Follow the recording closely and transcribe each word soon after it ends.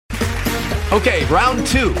Okay, round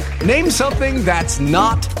two. Name something that's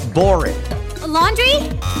not boring. A laundry?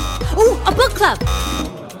 Ooh, a book club.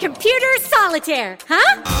 Computer solitaire,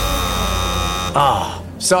 huh? Ah,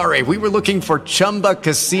 sorry, we were looking for Chumba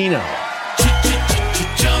Casino.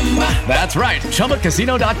 That's right,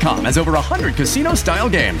 ChumbaCasino.com has over 100 casino-style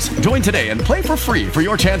games. Join today and play for free for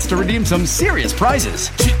your chance to redeem some serious prizes.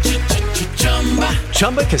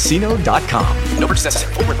 ChumbaCasino.com. No purchase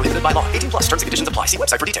necessary. Void where prohibited by law. 18 plus. Terms and conditions apply. See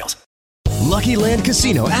website for details. Lucky Land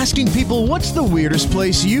Casino, asking people, what's the weirdest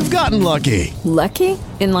place you've gotten lucky? Lucky?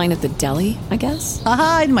 In line at the deli, I guess?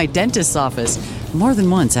 Aha, in my dentist's office. More than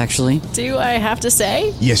once, actually. Do I have to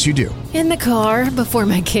say? Yes, you do. In the car before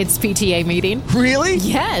my kids' PTA meeting. Really?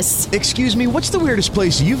 Yes. Excuse me, what's the weirdest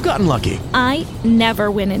place you've gotten lucky? I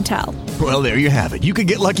never win and tell. Well, there you have it. You can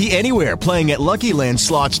get lucky anywhere, playing at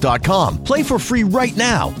LuckyLandSlots.com. Play for free right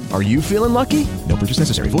now. Are you feeling lucky? No purchase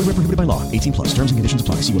necessary. Void where prohibited by law. 18 plus. Terms and conditions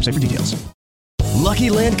apply. See website for details. Lucky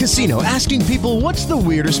Land Casino, asking people, what's the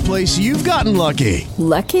weirdest place you've gotten lucky?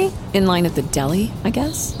 Lucky? In line at the deli, I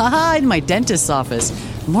guess? Aha, in my dentist's office.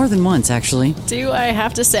 More than once, actually. Do I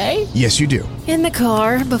have to say? Yes, you do. In the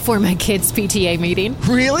car before my kids' PTA meeting.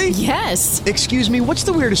 Really? Yes. Excuse me, what's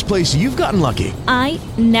the weirdest place you've gotten lucky? I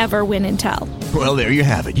never win and tell. Well, there you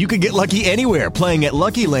have it. You can get lucky anywhere, playing at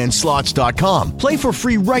LuckyLandSlots.com. Play for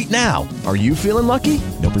free right now. Are you feeling lucky?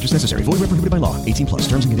 No purchase necessary. Void where prohibited by law. 18 plus.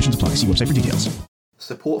 Terms and conditions apply. See website for details.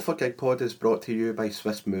 Support for Gigpod is brought to you by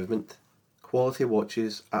Swiss Movement. Quality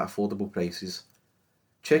watches at affordable prices.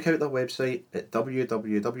 Check out their website at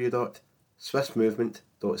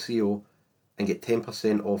www.swissmovement.co and get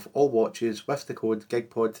 10% off all watches with the code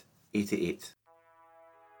GIGPOD88.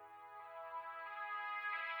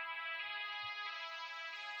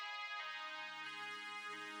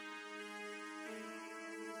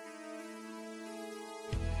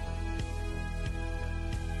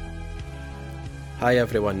 Hi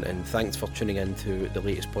everyone, and thanks for tuning in to the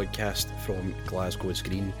latest podcast from Glasgow's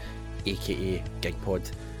Green, aka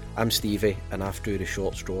Gigpod. I'm Stevie, and after the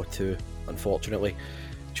short straw to, unfortunately,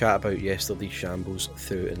 chat about yesterday's shambles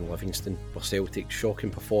through in Livingston, where Celtic's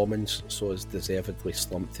shocking performance saw us deservedly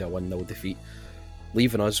slumped to a 1-0 defeat,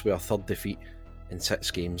 leaving us with our third defeat in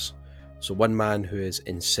 6 games. So one man who is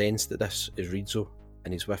incensed at this is Rizzo,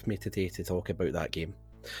 and he's with me today to talk about that game.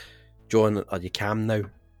 John, are you calm now?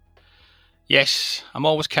 Yes, I'm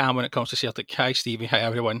always calm when it comes to Celtic. Hi Stevie, hi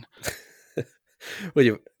everyone. Well,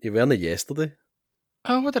 you weren't yesterday.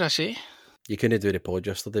 Oh, what did I say? You couldn't do the pod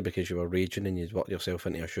yesterday because you were raging and you'd worked yourself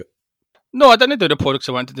into a shoot. No, I didn't do the pod because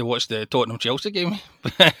I wanted to watch the Tottenham-Chelsea game.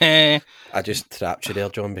 I just trapped you there,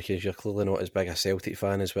 John, because you're clearly not as big a Celtic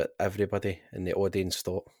fan as what everybody in the audience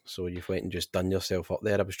thought. So you've went and just done yourself up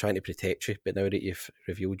there. I was trying to protect you, but now that you've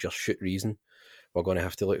revealed your shoot reason, we're going to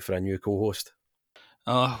have to look for a new co-host.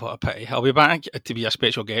 Oh, what a pity. I'll be back to be a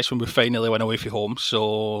special guest when we finally win away from home.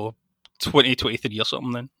 So 2023 or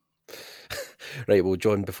something then. Right, well,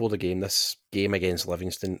 John, before the game, this game against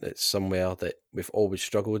Livingston, it's somewhere that we've always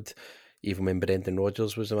struggled. Even when Brendan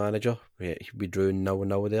Rodgers was the manager, we drew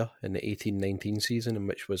 0-0 there in the 18-19 season, in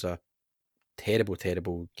which was a terrible,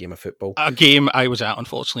 terrible game of football. A game I was at,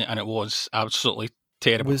 unfortunately, and it was absolutely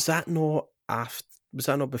terrible. Was that not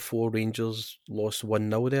before Rangers lost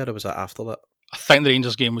 1-0 there, or was that after that? I think the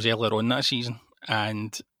Rangers game was earlier on that season,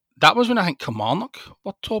 and that was when I think Kilmarnock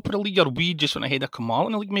were top of the league, or we just went ahead of Kilmarnock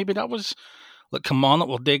in the league. Maybe that was like Kilmarnock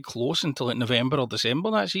were dead close until like November or December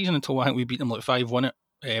that season, until I think we beat them like 5-1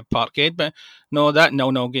 at Parkhead. But no, that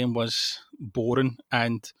 0-0 game was boring,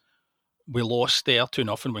 and we lost there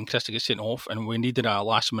 2-0 when Christie got sent off, and we needed a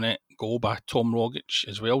last minute goal by Tom Rogic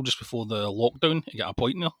as well just before the lockdown to get a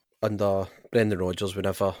point there. Under Brendan Rodgers, we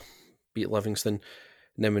never beat Livingston.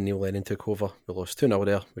 And then when Neil Lennon took over, we lost 2-0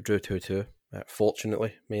 there. We drew 2-2.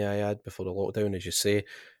 Fortunately, may I add, before the lockdown, as you say.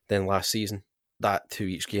 Then last season, that 2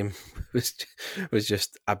 each game was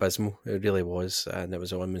just abysmal. It really was. And it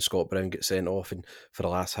was on when Scott Brown got sent off. And for the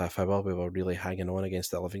last half hour, we were really hanging on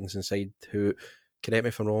against the Livingston side, who, correct me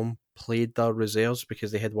if I'm wrong, played their reserves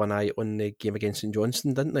because they had one eye on the game against St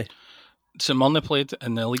Johnstone, didn't they? St Mirren played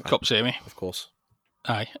in the League Cup semi. Of course.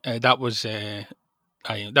 Aye, that was, I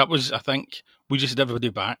think, we just had everybody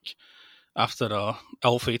back after a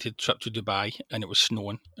ill-fated trip to Dubai, and it was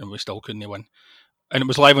snowing, and we still couldn't win. And it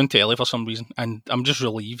was live on telly for some reason, and I'm just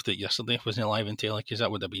relieved that yesterday wasn't live on telly, because that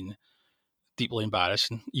would have been deeply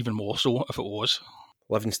embarrassing, even more so if it was.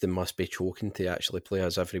 Livingston must be choking to actually play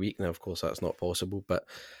us every week. Now, of course, that's not possible, but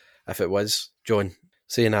if it was, John,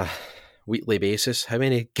 say on a weekly basis, how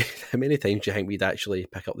many times do you think we'd actually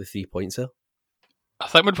pick up the 3 points there? I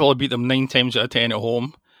think we'd probably beat them 9 times out of 10 at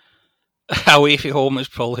home. Away from home is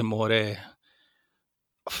probably more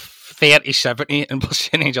 30-70 in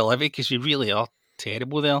percentage of Livy, because we really are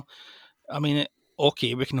terrible there. I mean,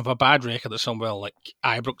 okay, we can have a bad record at somewhere like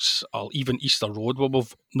Ibrox or even Easter Road, where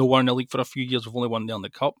we've nowhere in the league for a few years. We've only won there in the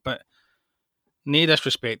Cup, but no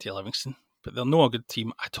disrespect to Livingston, but they're not a good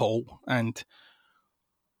team at all, and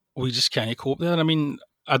we just can't cope there. I mean,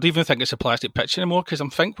 I don't even think it's a plastic pitch anymore, because I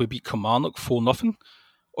think we beat Kilmarnock 4-0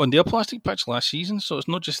 on their plastic pitch last season, so it's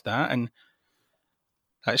not just that, and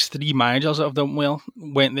that's 3 managers that have done well,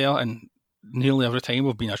 went there, and nearly every time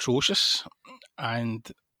we've been atrocious, and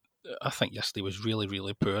I think yesterday was really,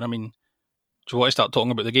 really poor. I mean, do you want to start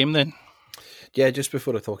talking about the game then? Yeah, just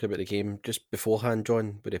before I talk about the game, just beforehand,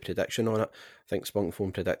 John, with a prediction on it, I think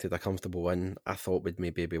Spunkphone predicted a comfortable win. I thought we'd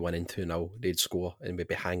maybe be winning 2-0, they'd score and we'd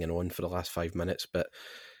be hanging on for the last 5 minutes, but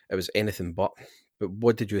it was anything but. But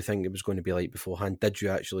what did you think it was going to be like beforehand? Did you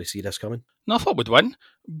actually see this coming? No, I thought we'd win,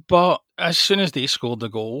 but as soon as they scored the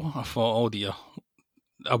goal, I thought, oh dear,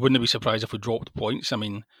 I wouldn't be surprised if we dropped points. I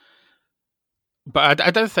mean, but I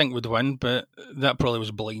did think we'd win, but that probably was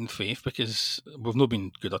blind faith, because we've not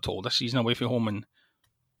been good at all this season away from home, and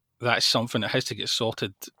that's something that has to get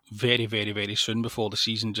sorted very, very, very soon before the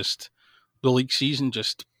league season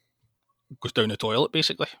just goes down the toilet,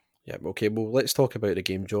 basically. Yeah, okay, well, let's talk about the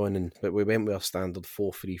game, John. But we went with our standard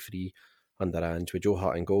 4-3-3 under Ange, with Joe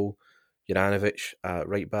Hart in goal, Juranovic at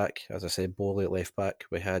right back, as I said, Bowley at left back.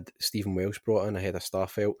 We had Stephen Welsh brought in ahead of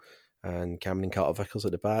Starfelt, and Cameron Carter-Vickers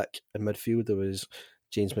at the back. In midfield, there was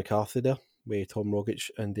James McCarthy there, with Tom Rogic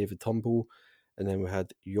and David Turnbull. And then we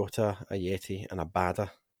had Jota, Ayeti and Abada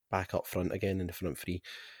back up front again in the front three.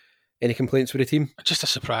 Any complaints with the team? Just a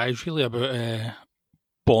surprise, really, about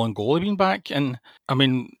Ball and goalie being back. And, I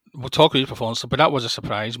mean, we'll talk about his performance, but that was a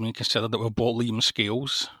surprise when you consider that we bought Liam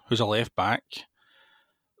Scales, who's a left back.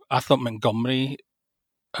 I thought Montgomery,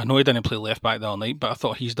 I know he didn't play left back the other night, but I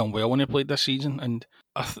thought he's done well when he played this season. And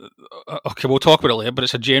okay, we'll talk about it later, but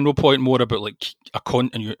it's a general point more about like a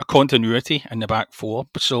continuity in the back four.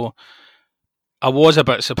 So I was a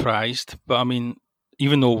bit surprised, but I mean,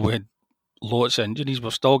 even though we had lots of injuries,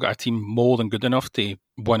 we've still got a team more than good enough to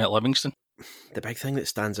win at Livingston. The big thing that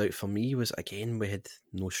stands out for me was, again, we had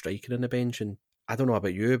no striker on the bench, and I don't know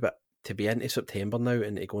about you, but to be into September now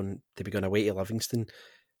and to be going away to Livingston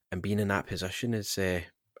and being in that position is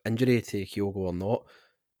injury to Kyogo or not,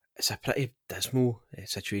 it's a pretty dismal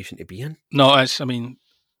situation to be in. No, I mean,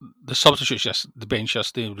 the substitutes, the bench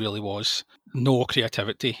yesterday really was no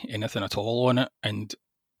creativity, anything at all on it. And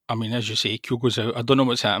I mean, as you say, Kyogo's out. I don't know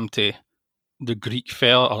what's happened to the Greek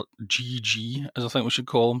fella, or GG, as I think we should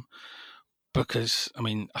call him, because, I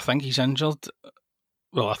mean, I think he's injured.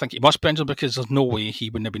 Well, I think he must be injured, because there's no way he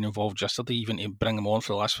wouldn't have been involved yesterday, even to bring him on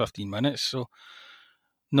for the last 15 minutes. So,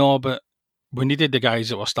 no, but we needed the guys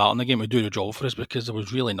that were starting the game to do the job for us, because there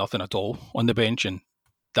was really nothing at all on the bench, and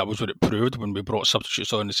that was what it proved when we brought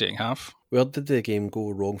substitutes on in the second half. Where did the game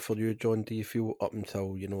go wrong for you, John, do you feel, up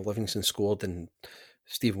until, Livingston scored and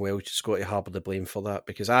Stephen Welsh just got to harbour the blame for that?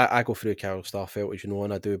 Because I go through Carol Starfelt, as you know,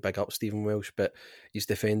 and I do big up Stephen Welsh, but his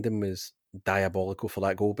defending was diabolical for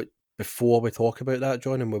that goal. But before we talk about that,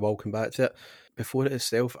 John, and we will come back to it, before it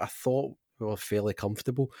itself, I thought we were fairly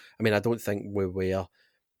comfortable. I mean, I don't think we were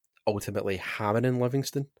ultimately hammering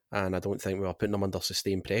Livingston, and I don't think we were putting them under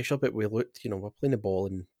sustained pressure, but we looked, we're playing the ball,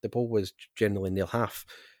 and the ball was generally near half,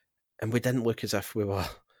 and we didn't look as if we were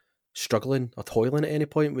struggling or toiling at any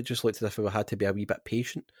point. We just looked as if we had to be a wee bit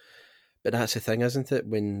patient. But that's the thing, isn't it?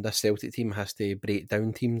 When this Celtic team has to break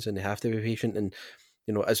down teams, and they have to be patient, and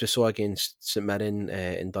as we saw against St Mirren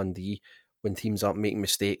in Dundee, when teams aren't making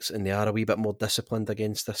mistakes and they are a wee bit more disciplined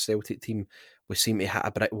against this Celtic team, we seem to hit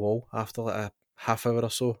a brick wall after like a half hour or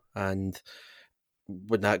so. And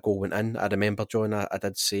when that goal went in, I remember, John, I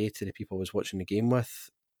did say to the people I was watching the game with,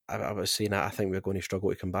 I was saying that I think we're going to struggle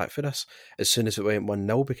to come back for this as soon as it went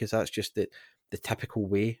 1-0, because that's just the typical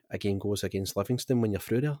way a game goes against Livingston when you're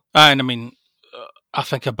through there. And I mean, I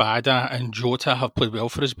think Abada and Jota have played well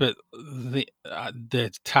for us, but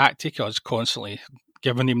the tactic is constantly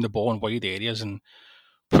giving him the ball in wide areas and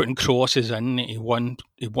putting crosses in. He one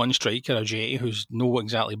striker, a Jetty, who's not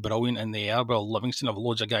exactly brilliant in the air, while Livingston have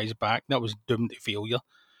loads of guys back. That was doomed to failure.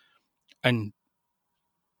 And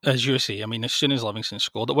as you say, I mean, as soon as Livingston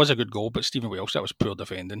scored, it was a good goal, but Stephen Welsh, that was poor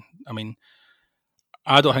defending. I mean,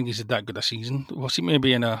 I don't think he's had that good a season. We seem to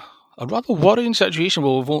be in a rather worrying situation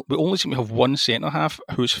where we only seem to have one centre-half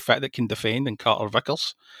who's fit that can defend, in Carter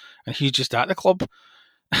Vickers, and he's just at the club.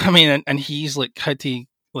 I mean, and he's like had to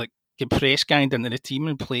get press ganged into the team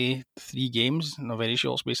and play 3 games in a very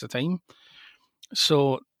short space of time.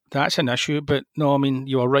 So that's an issue. But no, I mean,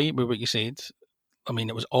 you were right with what you said. I mean,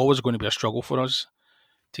 it was always going to be a struggle for us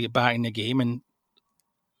to get back in the game, and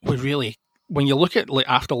when you look at like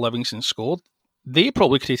after Livingston scored, they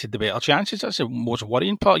probably created the better chances. That's the most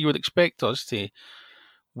worrying part. You would expect us to,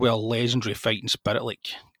 well, legendary fighting spirit, like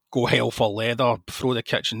go hell for leather, throw the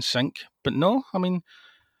kitchen sink. But no, I mean,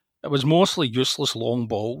 it was mostly useless long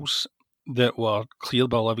balls that were cleared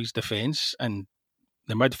by Livy's defence, and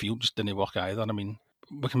the midfield just didn't work either. I mean,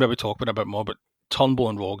 we can maybe talk about it a bit more, but Turnbull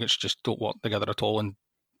and Rogic just don't work together at all. And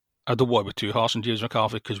I don't want to be too harsh on James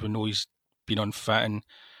McCarthy because we know he's been unfit and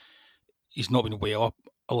he's not been well,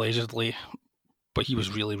 allegedly, but he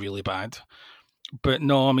was really, really bad. But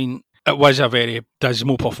no, I mean, it was a very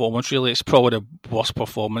dismal performance, really. It's probably the worst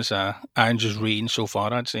performance of Andrew's reign so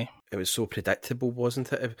far, I'd say. It was so predictable,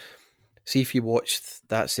 wasn't it? See, if you watched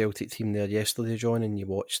that Celtic team there yesterday, John, and you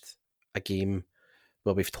watched a game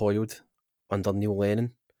where we've toiled under Neil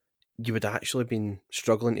Lennon, you would actually been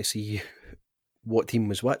struggling to see what team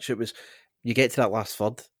was which. It was, you get to that last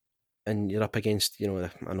third and you're up against,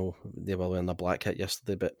 I know they were wearing a black kit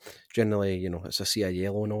yesterday, but generally, it's a sea of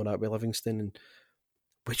yellow and all that with Livingston, and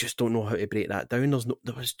we just don't know how to break that down.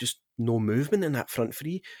 There was just no movement in that front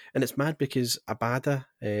three, and it's mad because Abada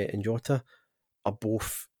and Jota are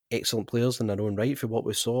both excellent players in their own right for what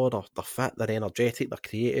we saw. They're fit, they're energetic, they're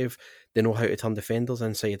creative, they know how to turn defenders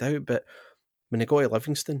inside out, but when they go to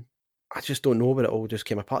Livingston, I just don't know where it all just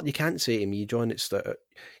came apart. You can't say to me, John, it's that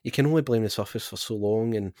you can only blame the surface for so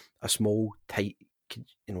long and a small, tight,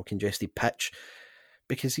 congested pitch,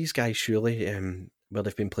 because these guys surely, where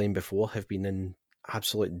they've been playing before, have been in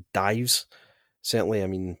absolute dives. Certainly, I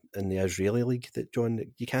mean, in the Israeli league, that John,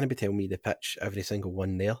 you can't be telling me the pitch, every single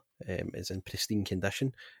one there, is in pristine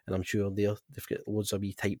condition, and I'm sure they've got loads of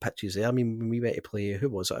wee tight pitches there. I mean, when we went to play, who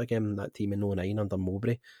was it again, that team in 09 under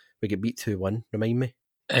Mowbray, we get beat 2-1, remind me?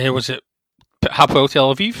 Was it Hapoel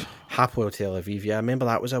Tel Aviv? Hapoel Tel Aviv, yeah. I remember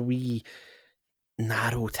that was a wee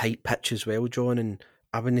narrow, tight pitch as well, John, and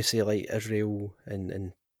I wouldn't say like Israel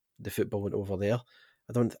and the football went over there.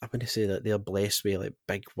 I wouldn't say that they're blessed with like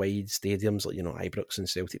big, wide stadiums like, Ibrox and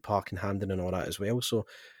Celtic Park and Hampden and all that as well. So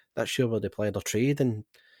that's sure where they play their trade, and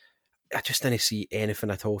I just didn't see anything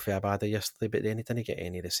at all for Abada yesterday, but then he didn't get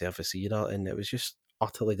any of the service either, and it was just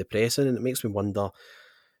utterly depressing, and it makes me wonder,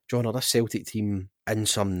 John, are this Celtic team in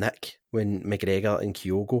some nick when McGregor and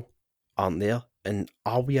Kyogo aren't there? And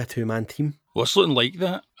are we a two-man team? Well, it's looking like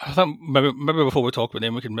that. I think maybe before we talk about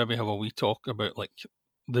them, we can maybe have a wee talk about like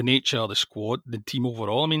the nature of the squad, the team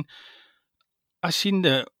overall. I mean, I've seen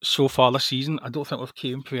that so far this season, I don't think we've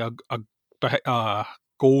came for a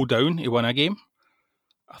goal down to win a game.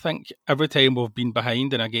 I think every time we've been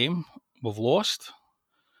behind in a game, we've lost.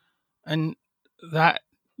 And that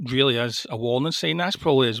really is a warning sign. That's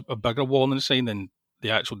probably a bigger warning sign than the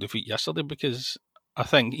actual defeat yesterday, because I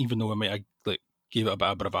think even though we might have gave it a bit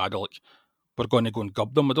of bravado, like we're going to go and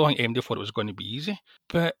gub them, I don't think anybody thought it was going to be easy.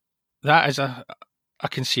 But that is a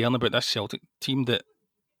concern about this Celtic team, that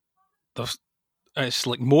it's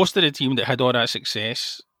like most of the team that had all that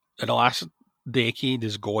success in the last decade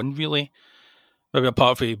is gone, really. Maybe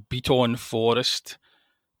apart from Beaton, Forrest,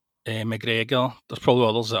 McGregor, there's probably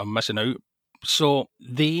others that are missing out. So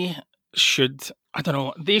they should,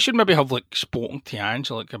 they should maybe have spoken to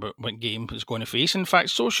Ange about what game is going to face. In fact,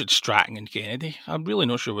 so should Stratton and Kennedy. I'm really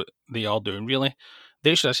not sure what they are doing, really.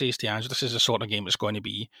 They should have said to Ange, this is the sort of game it's going to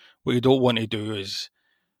be. What you don't want to do is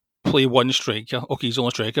play one striker. Okay, he's only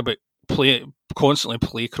a striker, but constantly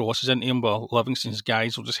play crosses into him while Livingston's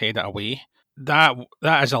guys will just head it away. That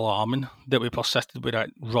is alarming that we persisted with that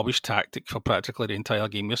rubbish tactic for practically the entire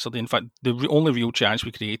game yesterday. In fact, the only real chance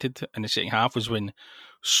we created in the second half was when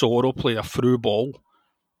Soro played a through ball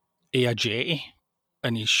a jetty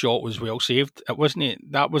and his shot was well saved. It wasn't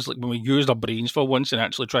it. That was when we used our brains for once and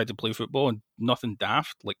actually tried to play football, and nothing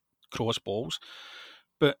daft like cross balls.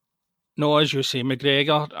 But no, as you say,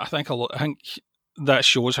 McGregor, I think that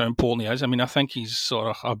shows how important he is. I mean, I think he's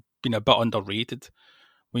sort of been a bit underrated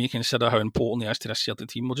when you consider how important he is to this Celtic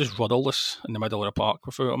team. We'll just ruddle this in the middle of the park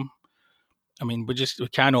without him. I mean, we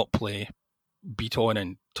cannot play Beaton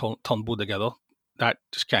and Turnbull together. That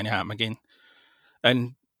just can't happen again.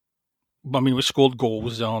 And I mean, we scored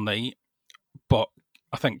goals the other night, but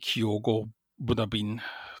I think Kyogo would have been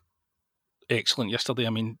excellent yesterday.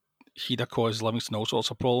 I mean, he'd have caused Livingston all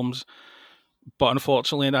sorts of problems. But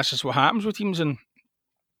unfortunately, that's just what happens with teams, and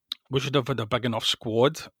we should have had a big enough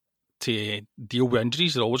squad to deal with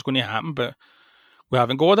injuries. They're always going to happen, but we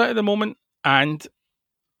haven't got that at the moment. And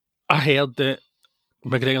I heard that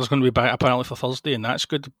McGregor's going to be back apparently for Thursday, and that's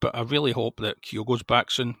good, but I really hope that Kyogo's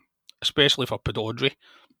back soon, especially for Podolski.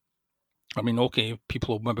 I mean, okay,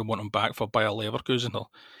 people will maybe want him back for Bayer Leverkusen or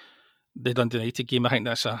the Dundee United game. I think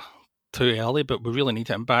that's a too early, but we really need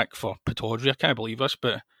him back for Pittodrie. I can't believe this,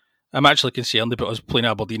 but I'm actually concerned about us playing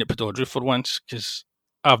Aberdeen at Pittodrie for once, because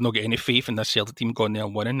I've not got any faith in this Celtic team going there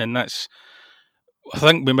and winning, and that's... I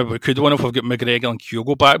think maybe we could win if we've got McGregor and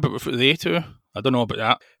Kyogo back, but without they two, I don't know about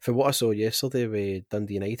that. For what I saw yesterday with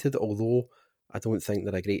Dundee United, although I don't think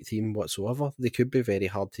they're a great team whatsoever, they could be very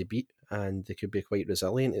hard to beat, and they could be quite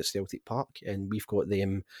resilient at Celtic Park, and we've got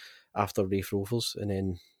them after Raith Rovers and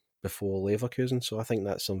then before Leverkusen, so I think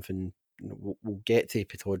that's something we'll get to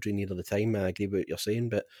Pittodrie near the time. I agree with what you're saying,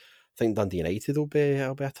 but I think Dundee United will be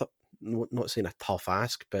not saying a tough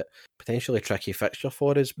ask, but potentially a tricky fixture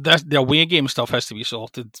for us. The away game stuff has to be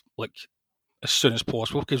sorted like as soon as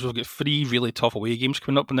possible, because we've got 3 really tough away games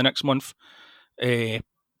coming up in the next month.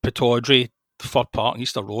 Pittodrie, Fir Park and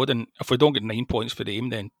Easter Road, and if we don't get 9 points for them,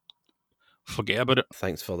 then forget about it.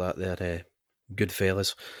 Thanks for that there, good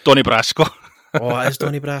fellas. Donny Brasco. Oh, it is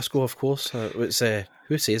Donny Brasco, of course.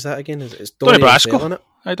 Who says that again? It's Donny Brasco.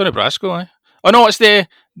 Aye, Donny Brasco, aye. Oh no, it's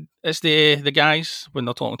the guys when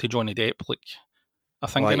they're talking to Johnny Depp, like, I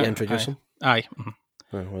think. You introduce him? Aye.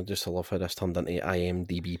 Mm-hmm. Well, just I love how this turned into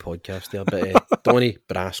IMDb podcast there, but Donny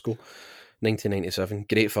Brasco, 1997,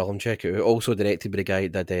 great film, check it out. Also directed by the guy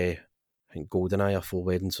that did, I think, GoldenEye or Full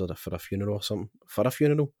Weddings or For a Funeral or something. For a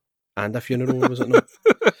Funeral? And a Funeral, was it not?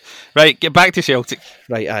 Right, get back to Celtic.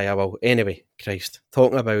 Right, I will. Anyway, Christ,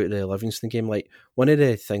 talking about the Livingston game, like, one of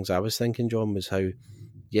the things I was thinking, John, was how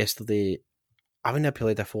yesterday, I wouldn't have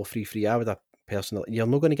played a 4-3-3. I would have personally, you're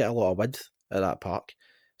not going to get a lot of width at that park,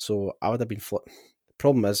 so I would have been the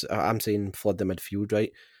problem is, I'm saying flood the midfield,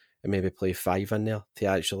 right, and maybe play 5 in there to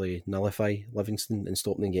actually nullify Livingston and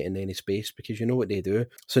stop them getting any space, because you know what they do, as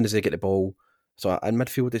soon as they get the ball, so in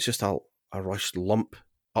midfield it's just a rushed lump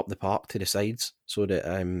up the park to the sides, so that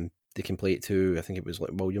they can play it to, I think it was like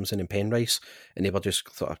Williamson and Penrice, and they were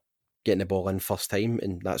just sort of getting the ball in first time,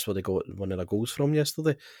 and that's where they got one of their goals from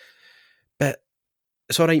yesterday. But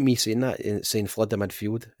it's alright me saying that, and saying flood the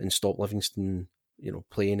midfield and stop Livingston,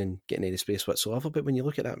 playing and getting any space whatsoever, but when you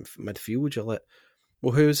look at that midfield, you're like,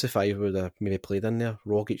 well, who's the 5 who would have maybe played in there?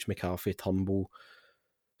 Rogic, McCarthy, Turnbull,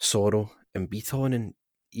 Sorrow and Beaton, and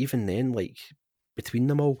even then, like, between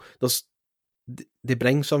them all, they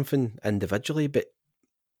bring something individually, but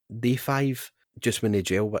they 5, just when they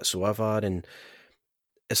gel whatsoever, and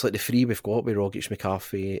it's like the 3 we've got with Rogic,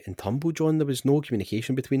 McCarthy and Turnbull, John, there was no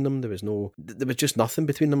communication between them, there was just nothing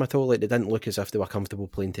between them at all, like they didn't look as if they were comfortable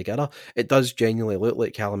playing together. It does genuinely look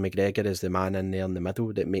like Callum McGregor is the man in there in the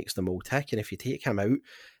middle that makes them all tick, and if you take him out,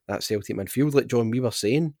 that Celtic midfield, like John, we were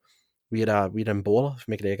saying, we're in bowler if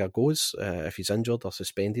McGregor goes, if he's injured or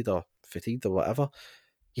suspended or fatigued or whatever,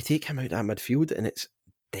 you take him out that midfield and it's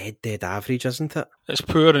dead average, isn't it? It's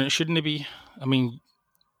poor and it shouldn't be. I mean,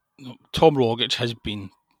 Tom Rogic has been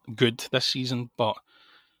good this season, but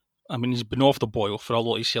I mean, he's been off the boil for a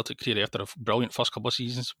lot of his Celtic career after a brilliant first couple of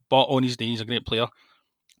seasons, but on his day he's a great player.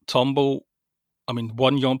 Turnbull, I mean,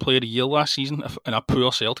 won Young Player of the Year last season in a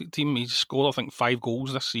poor Celtic team. He's scored, I think, 5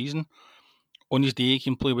 goals this season. On his day he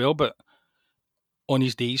can play well, but on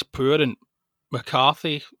his day he's poor. And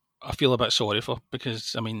McCarthy, I feel a bit sorry for,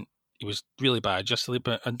 because, I mean, he was really bad yesterday,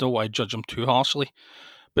 but I don't want to judge him too harshly.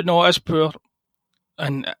 But no, it is poor.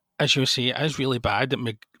 And as you say, it is really bad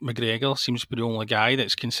that McGregor seems to be the only guy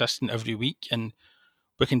that's consistent every week and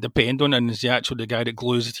we can depend on, and is the guy that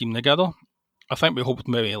glues the team together. I think we hoped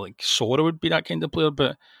maybe like Sora would be that kind of player,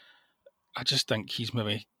 but I just think he's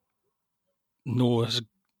maybe no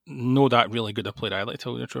that really good a player either, to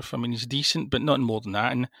tell you the truth. I mean, he's decent, but nothing more than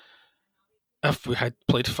that. And if we had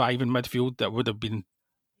played 5 in midfield, that would have been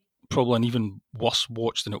probably an even worse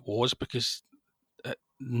watch than it was, because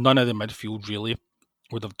none of the midfield really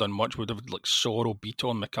would have done much. Would have like Sorrow,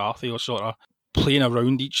 Beaton, McCarthy, or sort of playing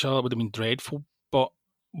around each other would have been dreadful. But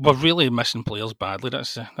we're really missing players badly.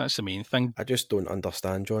 That's the main thing. I just don't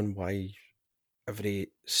understand, John, why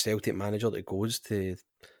every Celtic manager that goes to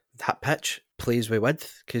that pitch plays with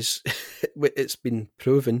width, because it's been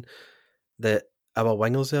proven that our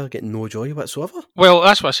wingers there get no joy whatsoever. Well,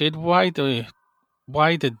 that's what I said. Why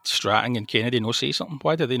did Stratton and Kennedy not say something?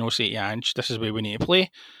 Why did they not say to Ange, this is where we need to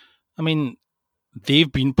play? I mean,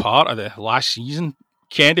 they've been part of the last season.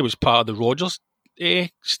 Kennedy was part of the Rodgers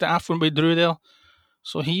staff when we drew there.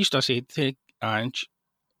 So he used to say to Ange,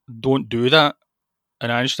 don't do that.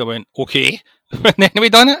 And Ange still went, okay. And then we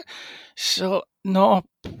done it. So, no,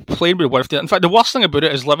 playing with width. In fact, the worst thing about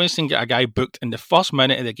it is Livingston get a guy booked in the first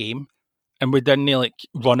minute of the game and we didn't like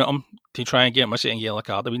run at him to try and get him a second yellow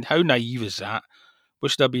card. I mean, how naive is that? We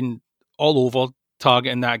should have been all over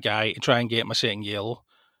targeting that guy to try and get him a second yellow.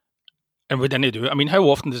 And we didn't do it. I mean, how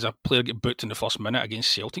often does a player get booked in the first minute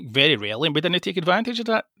against Celtic? Very rarely, and we didn't take advantage of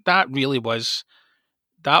that. That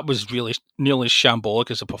was really nearly as shambolic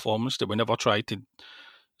as a performance that we never tried to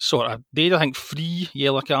sort of. They had, I think, 3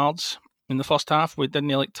 yellow cards in the first half. We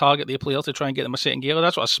didn't target their players to try and get them a second yellow.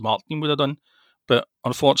 That's what a smart team would have done. But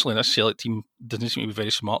unfortunately, this Celtic team doesn't seem to be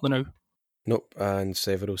very smart now. Nope, and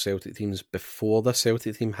several Celtic teams before this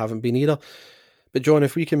Celtic team haven't been either. But John,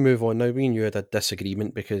 if we can move on now, me and you had a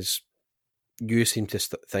disagreement because you seem to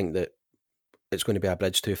think that it's going to be a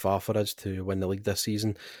bridge too far for us to win the league this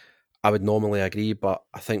season. I would normally agree, but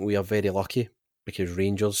I think we are very lucky because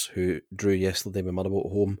Rangers, who drew yesterday with Motherwell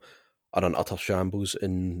at home, are an utter shambles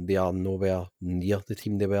and they are nowhere near the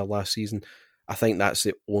team they were last season. I think that's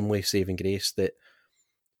the only saving grace that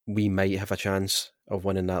we might have a chance of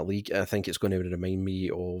winning that league. I think it's going to remind me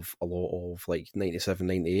of a lot of like 97,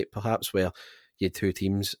 98 perhaps, where you had 2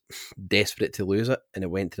 teams desperate to lose it and it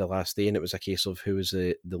went to the last day and it was a case of who was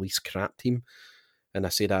the least crap team. And I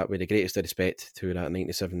say that with the greatest of respect to that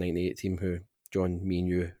 97, 98 team who, John, me and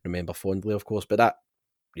you remember fondly, of course, but that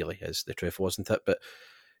really is the truth, wasn't it? But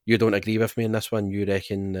you don't agree with me on this one. You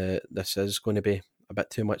reckon this is going to be a bit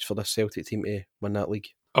too much for this Celtic team to win that league?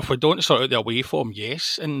 If we don't sort out the away form,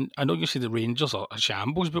 yes. And I know you say the Rangers are a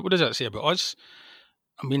shambles, but what does that say about us?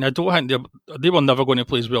 I mean, I don't think they were never going to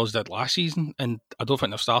play as well as they did last season, and I don't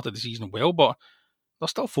think they've started the season well, but they're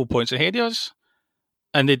still 4 points ahead of us.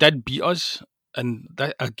 And they did beat us in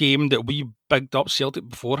a game that we bigged up Celtic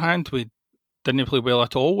beforehand. We didn't play well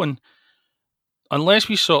at all, and unless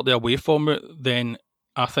we sort the away form out, then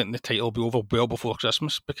I think the title will be over well before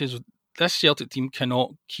Christmas, because this Celtic team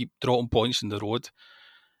cannot keep dropping points in the road.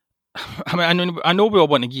 I mean, I know we all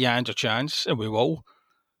want to give Ange a chance, and we will,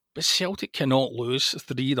 but Celtic cannot lose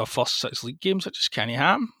 3 of their first 6 league games. It just can't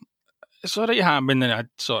happen. It's already happening in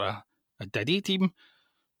a Diddy team,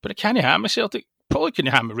 but it can't happen with Celtic. Probably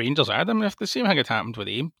couldn't happen with Rangers either. I mean, if the same thing had happened with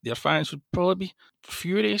them, their fans would probably be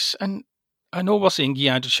furious. And I know we're saying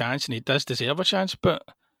give Ange a chance, and he does deserve a chance, but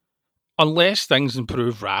unless things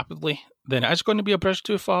improve rapidly, then it is going to be a bridge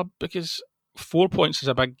too far, because 4 points is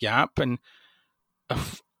a big gap. And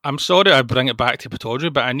I'm sorry I bring it back to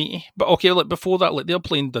Pittodrie, but I need to. But okay, like before that, like they're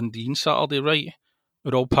playing Dundee on Saturday, right?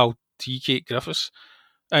 With old pal T. Kate Griffiths.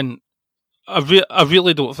 And I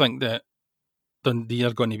really don't think that Dundee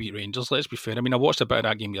are going to beat Rangers, let's be fair. I mean, I watched a bit of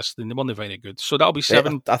that game yesterday and they weren't very good. So that'll be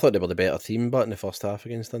 7. I thought they were the better team, but in the first half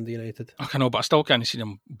against Dundee United. I know, but I still can't see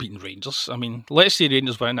them beating Rangers. I mean, let's say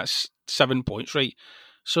Rangers win, that's 7 points, right?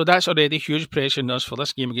 So that's already huge pressure on us for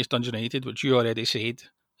this game against Dundee United, which you already said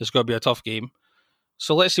is going to be a tough game.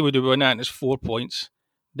 So let's say we do win that and it's 4 points.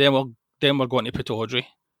 Then we're going to Pittodrie.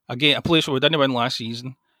 Again, a place where we didn't win last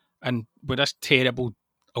season, and with this terrible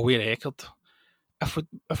away record.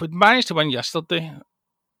 If we'd managed to win yesterday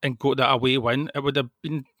and got that away win, it would have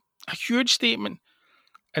been a huge statement,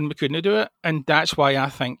 and we couldn't do it. And that's why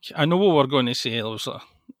I know what we're going to say. It was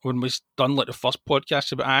when we done like the first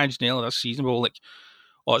podcast about Ange earlier this season, we were like,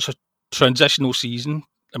 oh, it's a transitional season.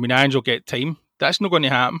 I mean, Ange will get time. That's not going to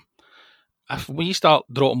happen. If we start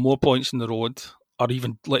dropping more points in the road, or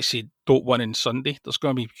even, let's say, don't win on Sunday, there's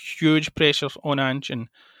going to be huge pressure on Ange, and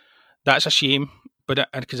that's a shame. But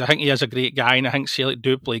because I think he is a great guy, and I think Celtic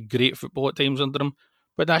do play great football at times under him.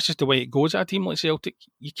 But that's just the way it goes at a team like Celtic.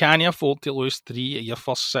 You can't afford to lose 3 of your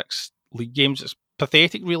first 6 league games. It's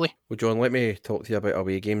pathetic, really. Well, John, let me talk to you about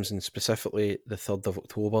away games, and specifically the 3rd of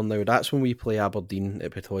October. Now, that's when we play Aberdeen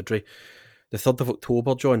at Pittodrie. The 3rd of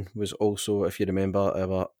October, John, was also, if you remember,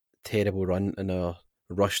 our terrible run and our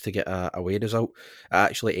rush to get a away result. It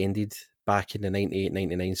actually ended back in the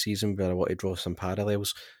 98-99 season, where I want to draw some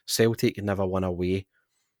parallels. Celtic never won away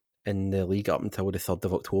in the league up until the 3rd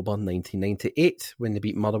of October 1998, when they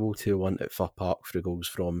beat Motherwell 2-1 at Fir Park through goals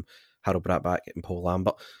from Harold Brattbach and Paul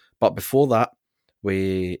Lambert. But before that,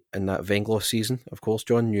 in that Venglos season, of course,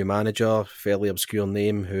 John, new manager, fairly obscure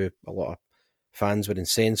name, who a lot of fans were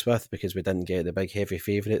incensed with because we didn't get the big heavy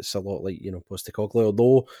favourites, a lot like, Postecoglou,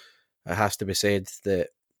 although it has to be said that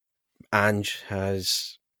Ange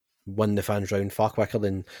has won the fans round far quicker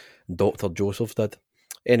than Dr. Joseph did.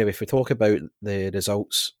 Anyway, if we talk about the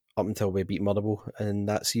results up until we beat Motherwell in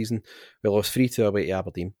that season, we lost 3-2 away to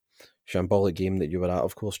Aberdeen. Shambolic game that you were at,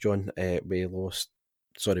 of course, John. We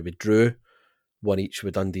drew 1 each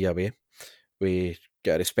with Dundee away. We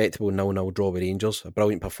got a respectable 0-0 draw with Rangers, a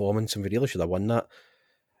brilliant performance, and we really should have won that.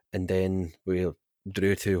 And then we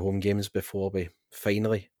drew 2 home games before we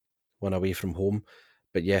finally won away from home.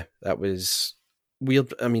 But yeah, that was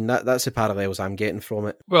weird. I mean, that's the parallels I'm getting from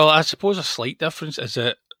it. Well, I suppose a slight difference is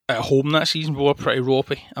that at home that season we were pretty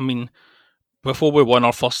ropey. I mean, before we won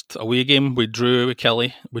our first away game, we drew with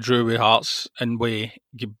Kelly, we drew with Hearts, and we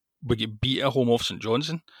get beat at home off St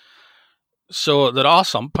Johnstone. So there are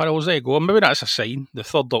some parallels there. Go. Maybe that's a sign. The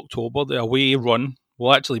 3rd October, the away run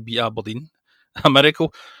will actually beat Aberdeen. A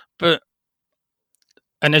miracle.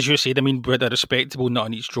 And as you said, I mean, with a respectable not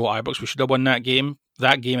on each draw at Ibrox, we should have won that game.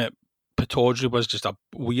 That game at Pittodrie was just a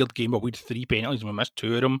weird game. We had 3 penalties and we missed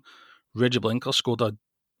 2 of them. Reggie Blinker scored an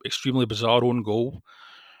extremely bizarre own goal.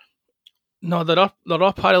 No, there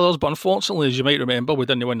are parallels, but unfortunately, as you might remember, we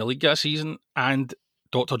didn't win the league that season, and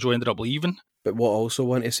Dr. Joe ended up leaving. But what I also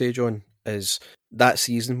want to say, John, is that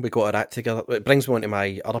season we got our act together. It brings me on to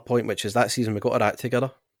my other point, which is that season we got our act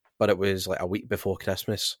together, but it was like a week before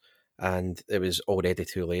Christmas, and it was already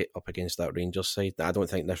too late up against that Rangers side. I don't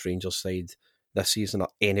think this Rangers side this season are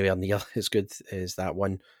anywhere near as good as that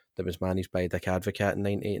one that was managed by Dick Advocat in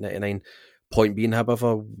 98-99. Point being,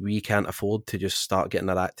 however, we can't afford to just start getting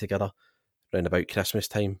our act together around about Christmas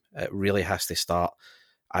time. It really has to start,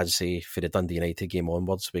 I'd say, for the Dundee United game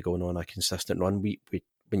onwards. We're going on a consistent run. We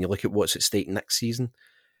when you look at what's at stake next season,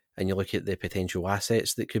 and you look at the potential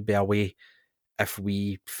assets that could be away if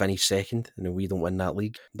we finish second and we don't win that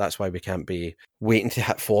league, that's why we can't be waiting to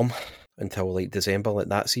hit form until like December like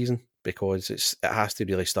that season, because it has to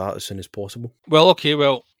really start as soon as possible.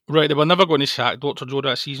 Right, they were never going to sack Dr. Joe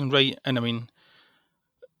that season, right? And I mean,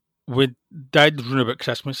 we did run about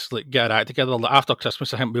Christmas, like get our act together. Like, after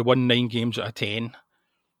Christmas, I think we won 9 games out of 10.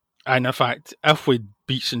 And in fact, if we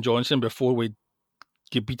beat St Johnstone before we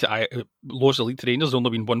get beat at lost the league to Rangers, there's only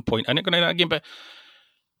been 1 point in it going into that game. But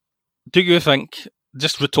do you think,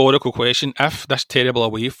 just rhetorical question, if this terrible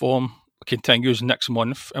away form continues next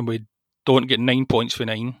month and we don't get 9 points for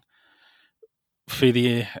 9 for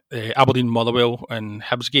the Aberdeen, Motherwell and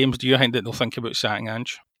Hibs games, do you think that they'll think about sacking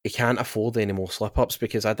Ange? He can't afford any more slip-ups,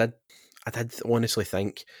 because I did honestly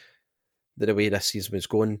think that the way this season was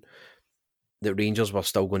going, that Rangers were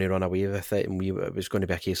still going to run away with it, and it was going to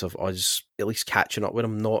be a case of us at least catching up with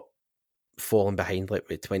them, not falling behind like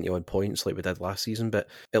with 20-odd points like we did last season, but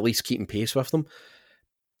at least keeping pace with them.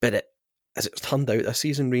 But as it's turned out this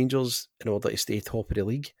season, Rangers, in order to stay top of the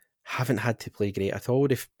league, haven't had to play great at all.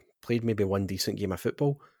 They've played maybe one decent game of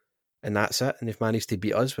football, and that's it, and they've managed to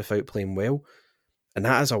beat us without playing well. And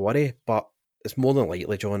that is a worry, but it's more than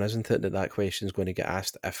likely, John, isn't it, that question is going to get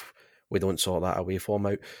asked if we don't sort that away form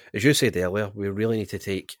out. As you said earlier, we really need to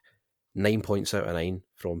take 9 points out of 9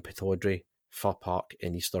 from Pittodrie, Fir Park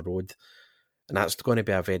and Easter Road. And that's going to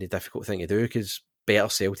be a very difficult thing to do, because better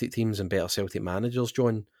Celtic teams and better Celtic managers,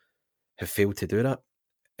 John, have failed to do that.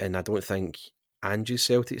 And I don't think Ange's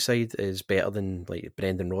Celtic side is better than like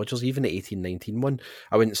Brendan Rodgers, even the 18-19 one.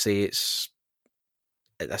 I wouldn't say it's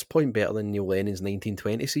at this point better than Neil Lennon's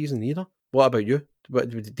 1920 season either. What about you?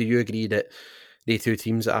 Do you agree that the 2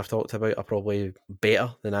 teams that I've talked about are probably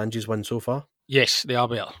better than Ange's one so far? Yes, they are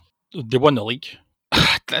better. They won the league.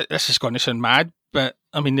 This is going to sound mad, but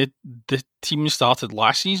I mean, the team started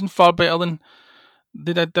last season far better than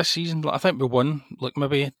they did this season. I think we won like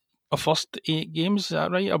maybe our first 8 games, is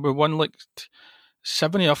that right? Or we won like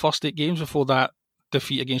 7 of our first 8 games before that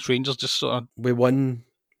defeat against Rangers. Just sort of, we won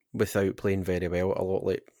without playing very well, a lot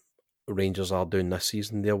like Rangers are doing this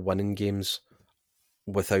season. They're winning games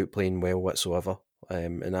without playing well whatsoever,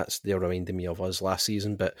 and they're reminding me of us last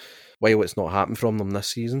season. But while it's not happened from them this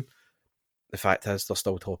season, the fact is they're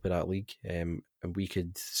still top of that league, and we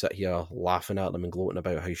could sit here laughing at them and gloating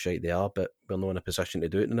about how shite they are, but we're not in a position to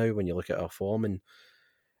do it now when you look at our form, and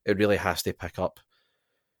it really has to pick up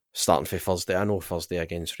starting for Thursday. I know Thursday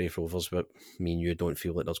against Raith Rovers, but me and you don't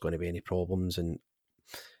feel like there's going to be any problems, and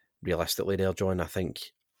realistically there, John, I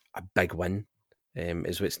think a big win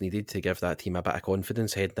is what's needed to give that team a bit of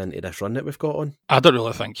confidence heading into this run that we've got on. I don't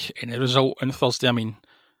really think any result on Thursday, I mean,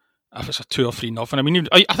 if it's a 2 or 3 nothing, I mean,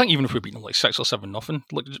 I think even if we beat them like 6 or 7 nothing,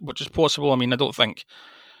 which is possible, I mean, I don't think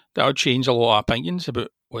that would change a lot of opinions about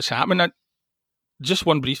what's happening. Just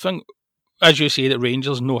one brief thing, as you say, that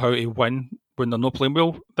Rangers know how to win when they're not playing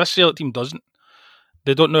well. This Celtic team doesn't.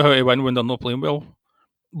 They don't know how to win when they're not playing well.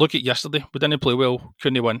 Look at yesterday, we didn't play well,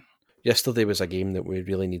 couldn't win. Yesterday was a game that we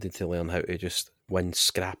really needed to learn how to just win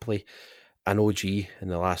scrappily. An OG in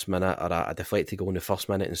the last minute or a deflected goal in the first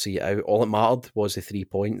minute and see it out. All it mattered was the 3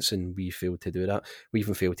 points, and we failed to do that. We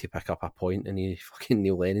even failed to pick up a point, and fucking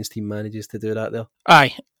Neil Lennon's team manages to do that there.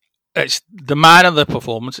 Aye, it's the manner of the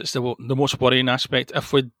performance. It's the most worrying aspect.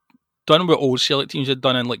 If we'd done what old Celtic teams had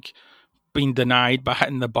done and like been denied by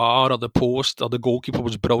hitting the bar or the post or the goalkeeper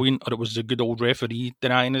was brilliant or it was the good old referee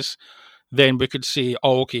denying us, then we could say,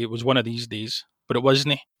 oh, okay, it was one of these days. But it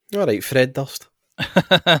wasn't. All right, Fred Durst.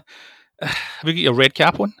 Have you got your red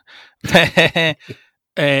cap on?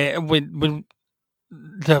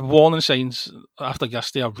 the warning signs after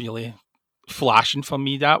yesterday are really flashing for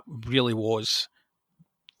me. That really was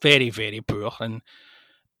very, very poor, and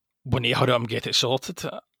we need to hurry up and get it sorted.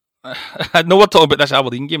 I know we're talking about this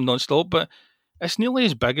Aberdeen game non-stop, but it's nearly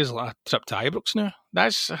as big as like a trip to Ibrox now.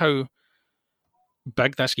 That's how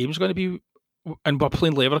big this game's going to be, and we're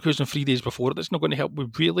playing Leverkusen 3 days before it. That's not going to help. We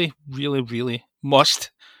really, really, really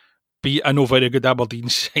must beat a no very good Aberdeen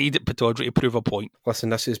side at Pittodrie to prove a point. Listen,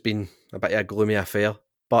 this has been a bit of a gloomy affair,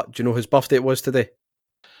 but do you know whose birthday it was today?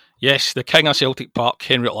 Yes, the king of Celtic Park,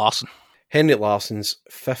 Henrik Larsson. Henrik Larsson's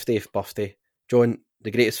 50th birthday. John, the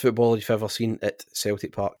greatest footballer you've ever seen at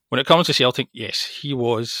Celtic Park. When it comes to Celtic, yes, he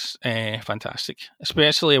was fantastic,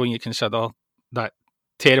 especially when you consider that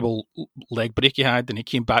terrible leg break he had and he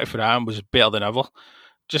came back for that and was better than ever.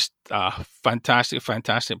 Just a fantastic,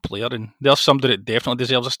 fantastic player, and there's somebody that definitely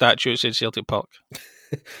deserves a statue at Celtic Park.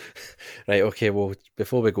 Right, okay, well,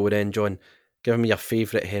 before we go then, John, give me your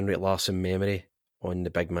favourite Henrik Larsson memory on the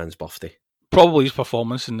big man's birthday. Probably his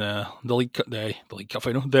performance in the League Cup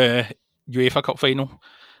final, the UEFA Cup final.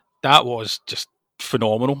 That was just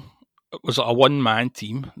phenomenal. It was like a one-man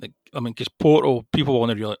team. Because Porto, people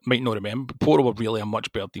might not remember, but Porto were really a much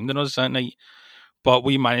better team than us that night. But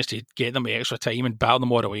we managed to get them extra time and battle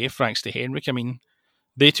them all away, thanks to Henrik. I mean,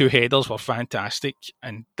 they two headers were fantastic,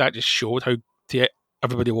 and that just showed how, to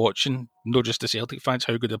everybody watching, not just the Celtic fans,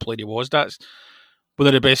 how good a player he was. That's one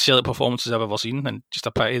of the best Celtic performances I've ever seen, and just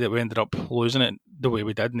a pity that we ended up losing it the way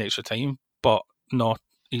we did in extra time. But no,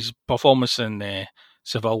 his performance in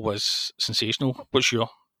Seville was sensational. What's your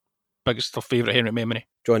biggest or favourite Henrik memory?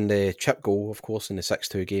 John, the chip goal, of course, in the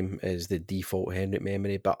 6-2 game is the default Henrik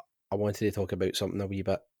memory, but I wanted to talk about something a wee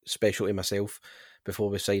bit special to myself before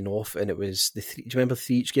we sign off, and it was do you remember the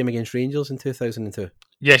 3-each game against Rangers in 2002?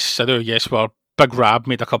 Yes, I do, yes, where Big Rab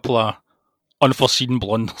made a couple of unforeseen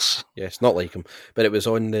blunders. Yes, not like him, but it was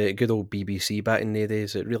on the good old BBC back in the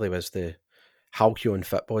days. It really was the Halkio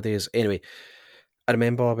football days. Anyway, I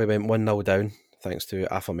remember we went 1-0 down, thanks to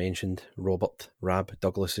aforementioned Robert Rab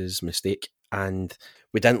Douglas's mistake, and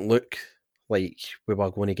we didn't look like we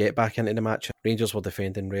were going to get back into the match. Rangers were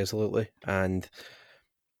defending resolutely, and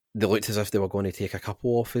they looked as if they were going to take a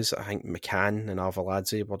couple off us. I think McCann and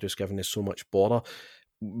Arveladze were just giving us so much bother.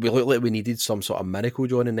 We looked like we needed some sort of miracle,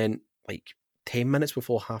 John, and then 10 minutes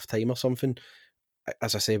before half-time or something,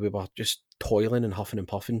 as I said, we were just toiling and huffing and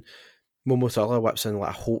puffing. Momo Salah whips in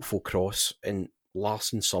a hopeful cross, and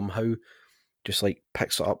Larsson somehow just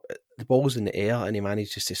picks it up. The ball's in the air, and he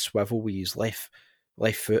manages to swivel with his left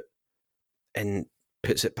foot and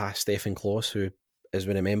puts it past Stefan Klos, who, as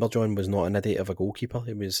we remember, John, was not an idiot of a goalkeeper.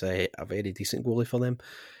 He was a very decent goalie for them.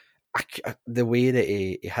 The way that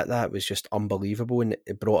he hit that was just unbelievable, and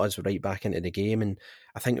it brought us right back into the game. And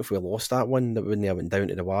I think if we lost that one, that wouldn't have went down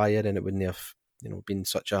to the wire, and it wouldn't have been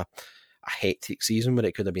such a hectic season where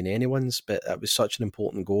it could have been anyone's. But it was such an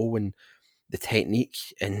important goal, and the technique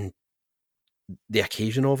and the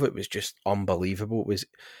occasion of it was just unbelievable. It was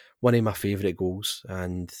one of my favourite goals,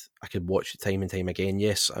 and I could watch it time and time again.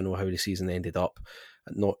 Yes, I know how the season ended up,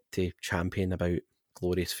 not to champion about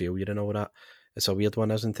glorious failure and all that. It's a weird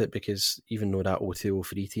one, isn't it? Because even though that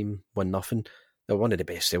 02-03 team won nothing, they're one of the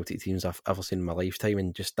best Celtic teams I've ever seen in my lifetime,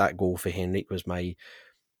 and just that goal for Henrik was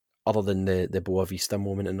other than the Boa Vista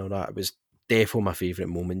moment and all that, it was definitely my favourite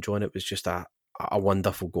moment, John. It was just a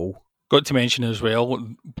wonderful goal. Got to mention as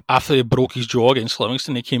well, after he broke his jaw against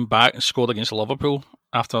Livingston, he came back and scored against Liverpool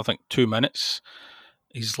after, I think, 2 minutes.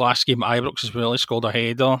 His last game at Ibrox as well, he scored a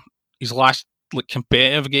header. His last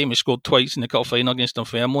competitive game, he scored twice in the cup final against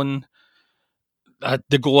Dunfermline.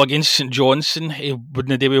 The goal against St Johnstone, he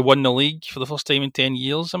wouldn't have won the league for the first time in 10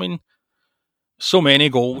 years. I mean, so many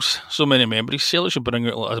goals, so many memories. Celtic should bring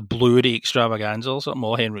out a Blu-ray extravaganza or something,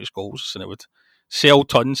 all Henrik's goals, and it would sell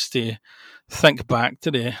tons to think back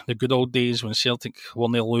to the good old days when Celtic were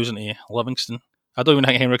near losing to Livingston. I don't even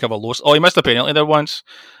think Henrik ever lost. Oh, he missed a penalty there once.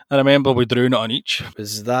 I remember we drew it on each.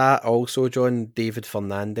 Was that also, John, David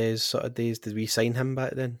Fernandez sort of days? Did we sign him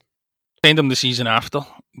back then? Signed him the season after.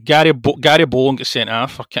 Gary Bowen got sent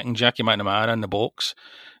off for kicking Jackie McNamara in the box.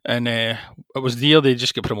 And it was there they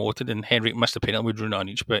just got promoted, and Henrik missed a penalty. We drew it on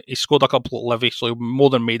each. But he scored a couple at Livy, so he more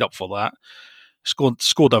than made up for that.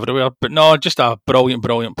 Scored everywhere. But no, just a brilliant,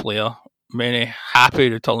 brilliant player. Many happy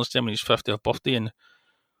returns to him on his 50th birthday, and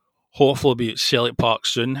hopefully be at Celtic Park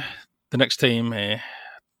soon. The next time, I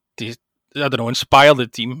don't know, inspire the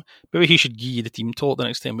team. Maybe he should give you the team talk the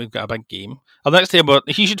next time we've got a big game. Or the next time,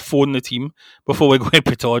 he should phone the team before we go to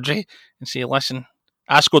Pittodrie and say, listen,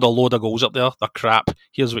 I scored a load of goals up there. They're crap.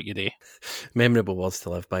 Here's what you do. Memorable words to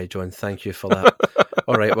live by, John. Thank you for that.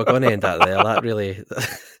 All right, we're going to end that there. That really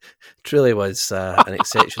Truly was an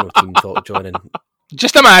exceptional team talk, John. And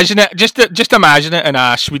just imagine it. Just imagine it in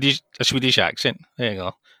a Swedish accent. There you go.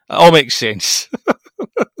 It all makes sense.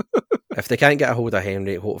 If they can't get a hold of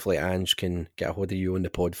Henry, hopefully Ange can get a hold of you on the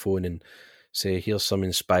pod phone and say, here's some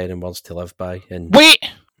inspiring words to live by. And wait!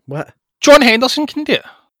 What? John Henderson can do it.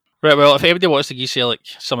 Right, well, if anybody wants to give Celtic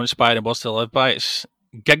some inspiring words to live by, it's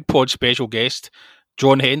Gigpod special guest,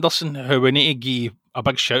 John Henderson, who we need to give a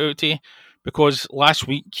big shout out to, because last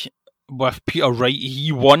week with Peter Wright,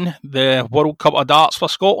 he won the World Cup of Darts for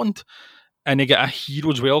Scotland, and he got a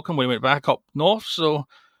hero's welcome when he went back up north, so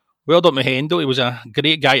well done to Hendo. He was a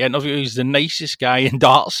great guy to interview. He's the nicest guy in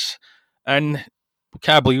darts, and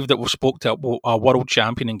can't believe that we spoke to a world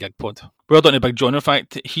champion in Gigpod. Well done to Big John. In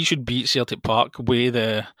fact, he should be at Celtic Park with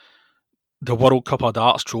the World Cup of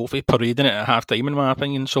Darts trophy, parading it at half time, in my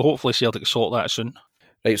opinion. So hopefully Celtic sort that soon.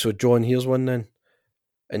 Right, so John, here's one then.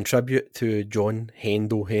 In tribute to John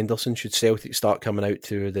Hendo Henderson, should Celtic start coming out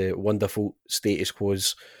to the wonderful status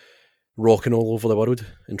quos rocking all over the world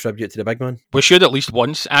in tribute to the big man? We should at least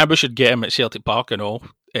once, and we should get him at Celtic Park and all,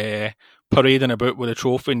 parading about with a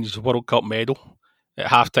trophy and his World Cup medal at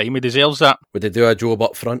half time. He deserves that. Would they do a job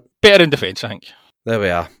up front? Better in defence, I think. There we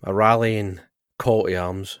are, a rallying call to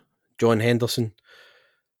arms. John Henderson,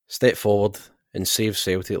 step forward and save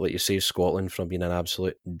Celtic like you saved Scotland from being an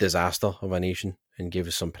absolute disaster of a nation and gave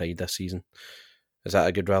us some pride this season. Is that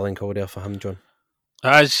a good rallying call there for him, John?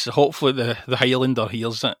 As hopefully the Highlander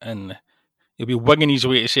hears it and he'll be winging his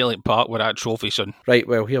way to Celtic Park with that trophy soon. Right,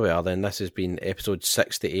 well, here we are then. This has been episode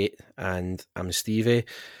 68 and I'm Stevie.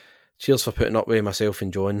 Cheers for putting up with myself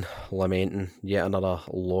and John lamenting yet another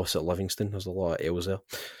loss at Livingston. There's a lot of L's there.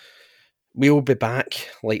 We'll be back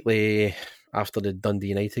likely after the Dundee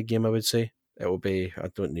United game, I would say. It will be, I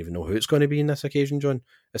don't even know who it's going to be in this occasion, John.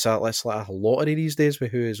 It's like a lottery these days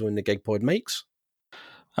with who is on the Gigpod mics.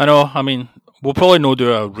 I know, I mean, we'll probably not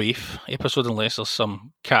do a Wraith episode unless there's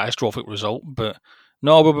some catastrophic result, but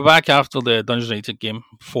no, we'll be back after the Dundee United game,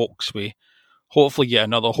 folks. We hopefully get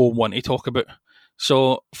another home one to talk about.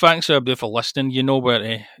 So, thanks everybody for listening. You know where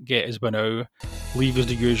to get us by now. Leave us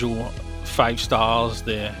the usual 5 stars,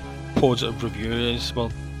 the positive reviews. We're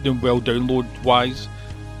doing well download-wise,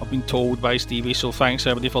 I've been told by Stevie, so thanks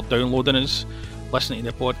everybody for downloading us, listening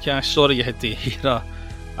to the podcast. Sorry you had to hear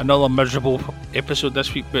another miserable episode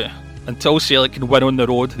this week, but until Celtic can win on the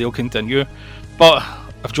road, they'll continue. But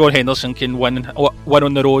if John Henderson can win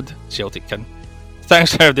on the road, Celtic can.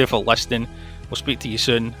 Thanks everybody for listening. We'll speak to you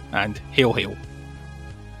soon, and hail, hail.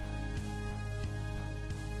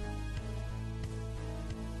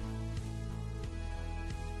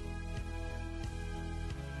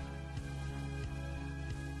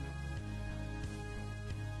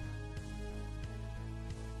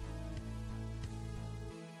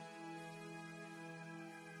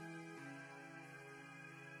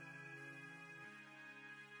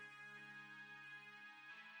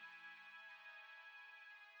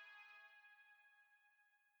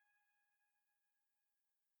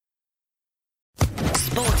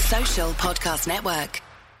 Sports Social Podcast Network.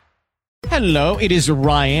 Hello, it is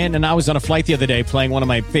Ryan, and I was on a flight the other day playing one of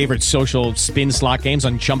my favorite social spin slot games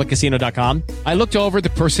on ChumbaCasino.com. I looked over at the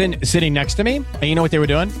person sitting next to me, and you know what they were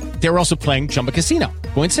doing? They were also playing Chumba Casino.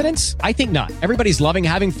 Coincidence? I think not. Everybody's loving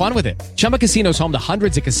having fun with it. Chumba Casino is home to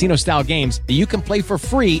hundreds of casino-style games that you can play for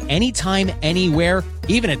free anytime, anywhere,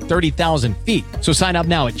 even at 30,000 feet. So sign up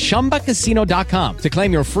now at ChumbaCasino.com to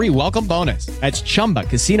claim your free welcome bonus. That's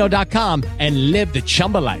ChumbaCasino.com and live the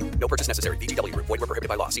Chumba life. No purchase necessary. VGW. Void where prohibited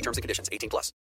by law. See terms and conditions. 18+.